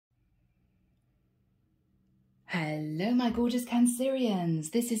Hello my gorgeous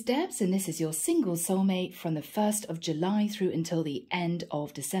Cancerians, this is Debs and this is your single soulmate from the 1st of July through until the end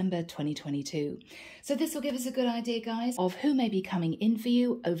of December 2022. So this will give us a good idea, guys, of who may be coming in for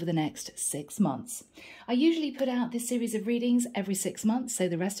you over the next 6 months. I usually put out this series of readings every 6 months, so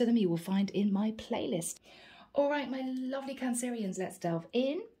the rest of them you will find in my playlist. Alright my lovely Cancerians, let's delve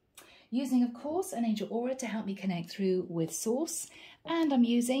in. Using, of course, an angel aura to help me connect through with source, and I'm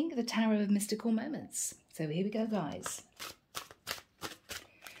using the Tarot of Mystical Moments. So here we go, guys.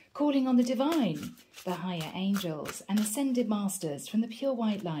 Calling on the divine, the higher angels and ascended masters from the pure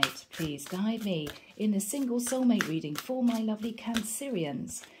white light, please guide me in the single soulmate reading for my lovely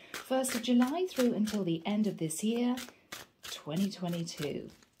Cancerians, 1st of July through until the end of this year, 2022.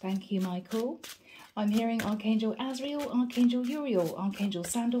 Thank you, Michael. I'm hearing Archangel Azrael, Archangel Uriel, Archangel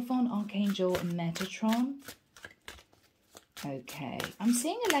Sandalphon, Archangel Metatron. Okay, I'm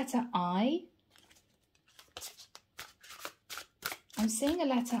seeing a letter I. I'm seeing a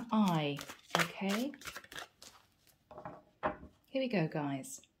letter I, okay? Here we go,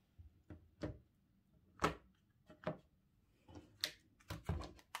 guys. All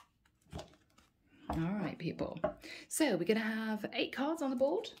right, people. So we're going to have 8 cards on the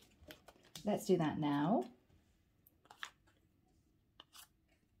board. Let's do that now.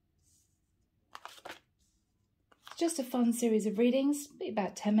 Just a fun series of readings, be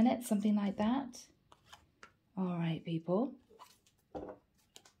about 10 minutes, something like that. All right, people.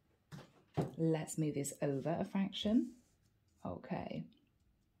 Let's move this over a fraction. Okay.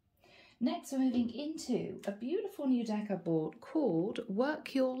 Next, we're moving into a beautiful new deck I bought called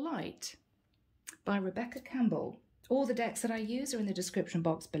Work Your Light by Rebecca Campbell. All the decks that I use are in the description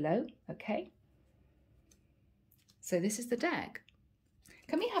box below, okay? So this is the deck.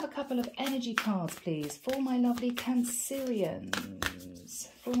 Can we have a couple of energy cards, please, for my lovely Cancerians?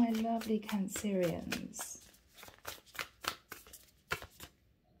 For my lovely Cancerians.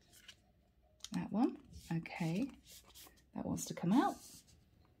 That one, okay. That wants to come out.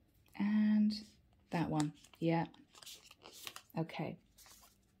 And that one, yeah. Okay.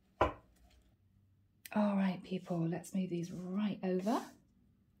 All right, people, let's move these right over.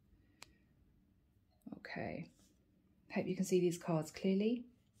 Okay. Hope you can see these cards clearly.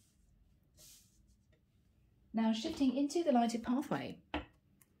 Now, shifting into the lighted pathway.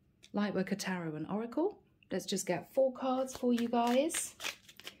 Lightworker Tarot and Oracle. Let's just get 4 cards for you guys.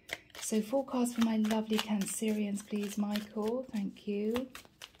 So 4 cards for my lovely Cancerians, please, Michael. Thank you.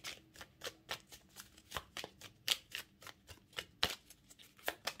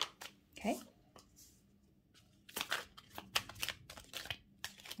 Okay.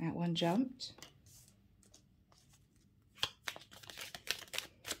 That one jumped.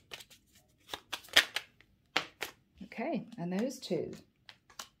 Okay, and those 2.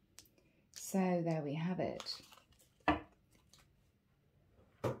 So there we have it.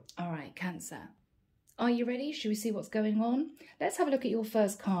 All right, Cancer. Are you ready? Should we see what's going on? Let's have a look at your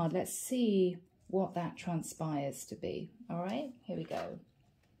first card. Let's see what that transpires to be. All right, here we go.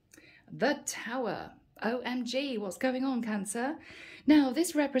 The Tower. OMG, what's going on, Cancer? Now,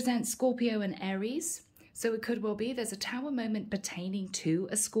 this represents Scorpio and Aries. So it could well be there's a Tower moment pertaining to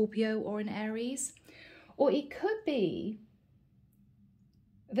a Scorpio or an Aries. Or it could be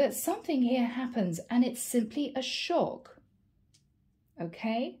that something here happens and it's simply a shock.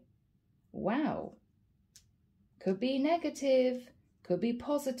 Okay? Wow. Could be negative, could be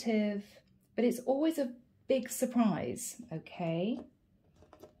positive, but it's always a big surprise. Okay?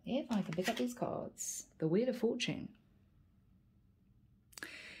 If I can pick up these cards. The Wheel of Fortune.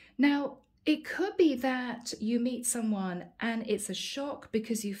 Now, it could be that you meet someone and it's a shock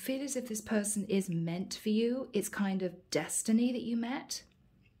because you feel as if this person is meant for you. It's kind of destiny that you met.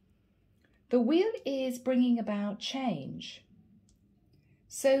 The Wheel is bringing about change.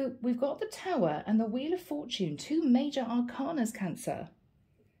 So we've got the Tower and the Wheel of Fortune, 2 major arcanas, Cancer.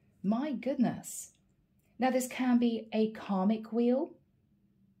 My goodness. Now this can be a karmic wheel.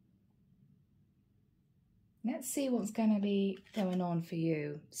 Let's see what's going to be going on for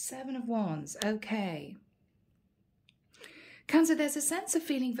you. 7 of Wands. Okay. Cancer, there's a sense of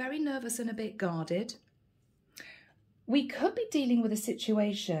feeling very nervous and a bit guarded. We could be dealing with a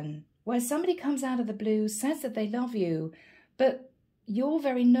situation where somebody comes out of the blue, says that they love you, but you're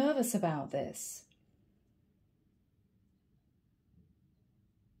very nervous about this.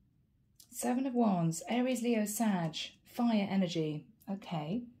 7 of Wands. Aries, Leo, Sag. Fire energy.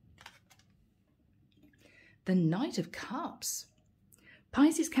 Okay. The Knight of Cups.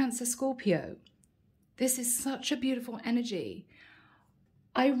 Pisces, Cancer, Scorpio. This is such a beautiful energy.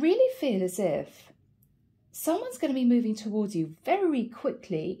 I really feel as if someone's going to be moving towards you very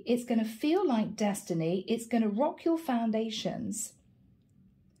quickly. It's going to feel like destiny. It's going to rock your foundations.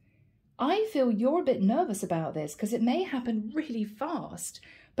 I feel you're a bit nervous about this because it may happen really fast.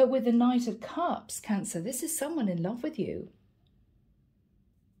 But with the Knight of Cups, Cancer, this is someone in love with you.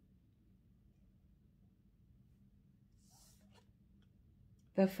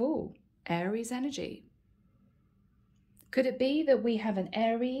 The Fool, Aries energy. Could it be that we have an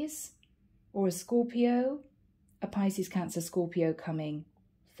Aries or a Scorpio, a Pisces, Cancer, Scorpio coming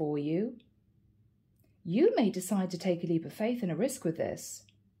for you? You may decide to take a leap of faith and a risk with this.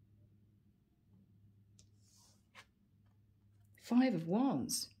 5 of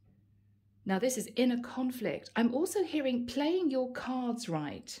Wands. Now this is inner conflict. I'm also hearing playing your cards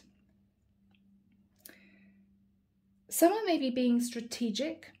right. Someone may be being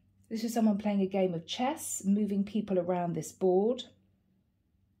strategic. This is someone playing a game of chess, moving people around this board.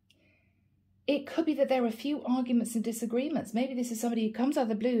 It could be that there are a few arguments and disagreements. Maybe this is somebody who comes out of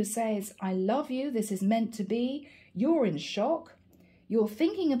the blue, says, I love you, this is meant to be. You're in shock. You're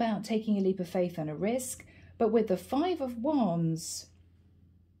thinking about taking a leap of faith and a risk. But with the 5 of Wands,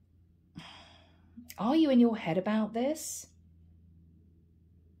 are you in your head about this?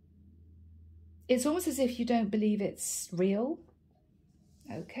 It's almost as if you don't believe it's real.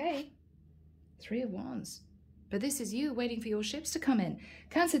 Okay. 3 of Wands. But this is you waiting for your ships to come in.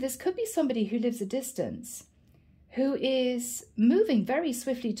 Cancer, this could be somebody who lives a distance, who is moving very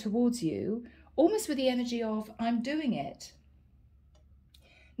swiftly towards you, almost with the energy of, I'm doing it.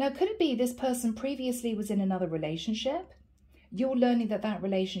 Now, could it be this person previously was in another relationship? You're learning that that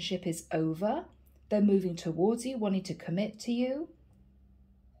relationship is over. They're moving towards you, wanting to commit to you.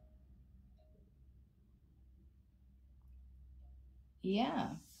 Yeah.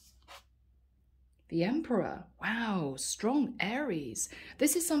 The Emperor. Wow, strong Aries.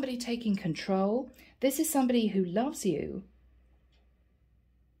 This is somebody taking control. This is somebody who loves you.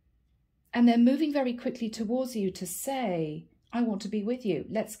 And they're moving very quickly towards you to say, I want to be with you.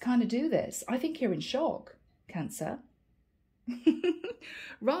 Let's kind of do this. I think you're in shock, Cancer.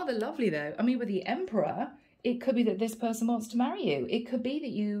 Rather lovely though. I mean, with the Emperor, it could be that this person wants to marry you. It could be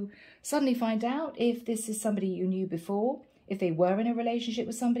that you suddenly find out if this is somebody you knew before. If they were in a relationship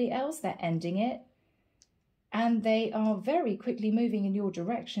with somebody else, they're ending it. And they are very quickly moving in your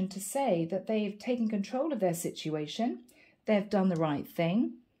direction to say that they've taken control of their situation. They've done the right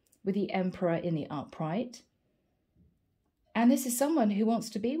thing with the Emperor in the upright. And this is someone who wants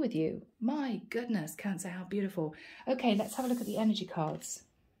to be with you. My goodness, Cancer, how beautiful. Okay, let's have a look at the energy cards.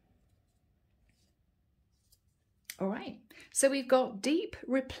 All right, so we've got deep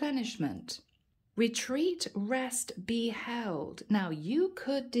replenishment, retreat, rest, be held. Now, you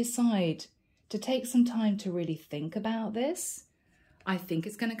could decide to take some time to really think about this. I think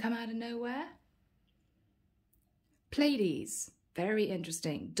it's going to come out of nowhere. Pleiades. Very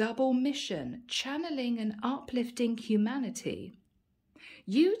interesting. Double mission, channeling and uplifting humanity.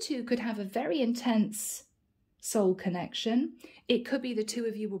 You two could have a very intense soul connection. It could be the two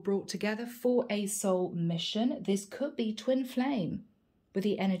of you were brought together for a soul mission. This could be twin flame with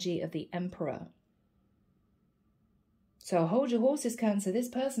the energy of the Emperor. So hold your horses, Cancer. This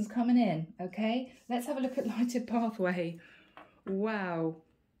person's coming in, okay? Let's have a look at lighted pathway. Wow.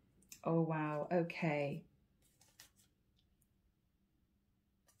 Oh, wow. Okay.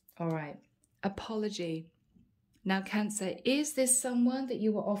 All right, apology. Now, Cancer, is this someone that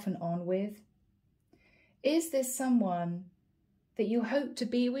you were off and on with? Is this someone that you hoped to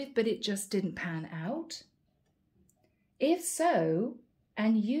be with, but it just didn't pan out? If so,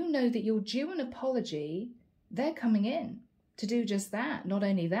 and you know that you're due an apology, they're coming in to do just that. Not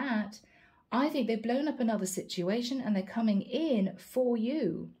only that, I think they've blown up another situation and they're coming in for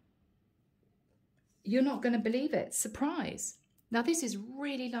you. You're not going to believe it. Surprise. Now, this is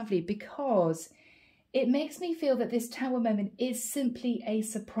really lovely because it makes me feel that this Tower moment is simply a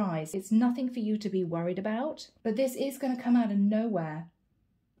surprise. It's nothing for you to be worried about, but this is going to come out of nowhere.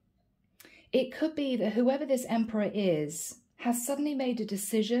 It could be that whoever this Emperor is has suddenly made a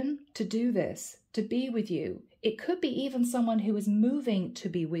decision to do this, to be with you. It could be even someone who is moving to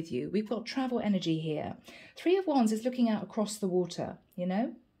be with you. We've got travel energy here. 3 of Wands is looking out across the water, you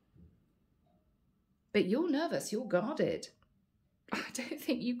know? But you're nervous, you're guarded. I don't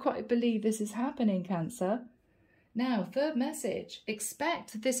think you quite believe this is happening, Cancer. Now, third message.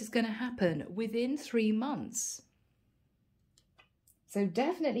 Expect that this is going to happen within 3 months. So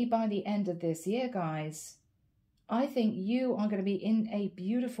definitely by the end of this year, guys, I think you are going to be in a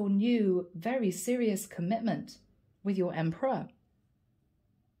beautiful, new, very serious commitment with your Emperor.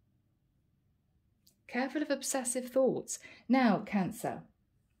 Careful of obsessive thoughts. Now, Cancer,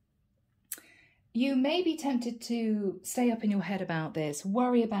 You may be tempted to stay up in your head about this,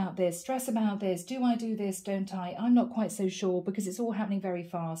 worry about this, stress about this. Do I do this? Don't I? I'm not quite so sure because it's all happening very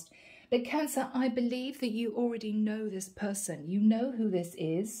fast. But Cancer, I believe that you already know this person. You know who this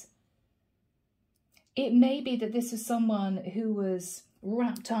is. It may be that this is someone who was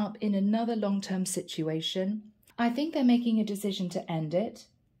wrapped up in another long-term situation. I think they're making a decision to end it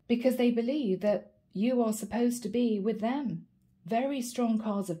because they believe that you are supposed to be with them. Very strong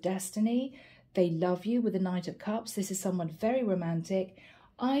cards of destiny. They love you with the Knight of Cups. This is someone very romantic.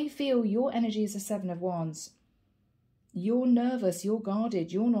 I feel your energy is a Seven of Wands. You're nervous, you're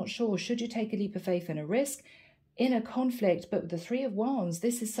guarded, you're not sure. Should you take a leap of faith and a risk in a conflict? But with the Three of Wands,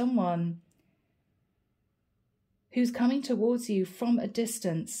 this is someone who's coming towards you from a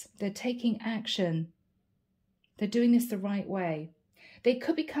distance. They're taking action. They're doing this the right way. They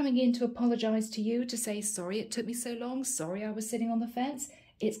could be coming in to apologize to you, to say, sorry, it took me so long. Sorry, I was sitting on the fence.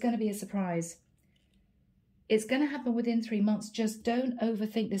 It's going to be a surprise. It's going to happen within 3 months. Just don't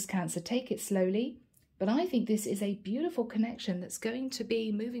overthink this, Cancer. Take it slowly. But I think this is a beautiful connection that's going to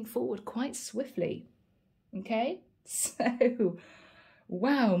be moving forward quite swiftly. Okay? So,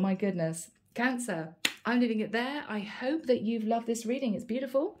 wow, my goodness. Cancer, I'm leaving it there. I hope that you've loved this reading. It's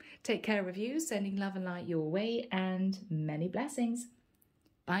beautiful. Take care of you. Sending love and light your way and many blessings.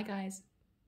 Bye, guys.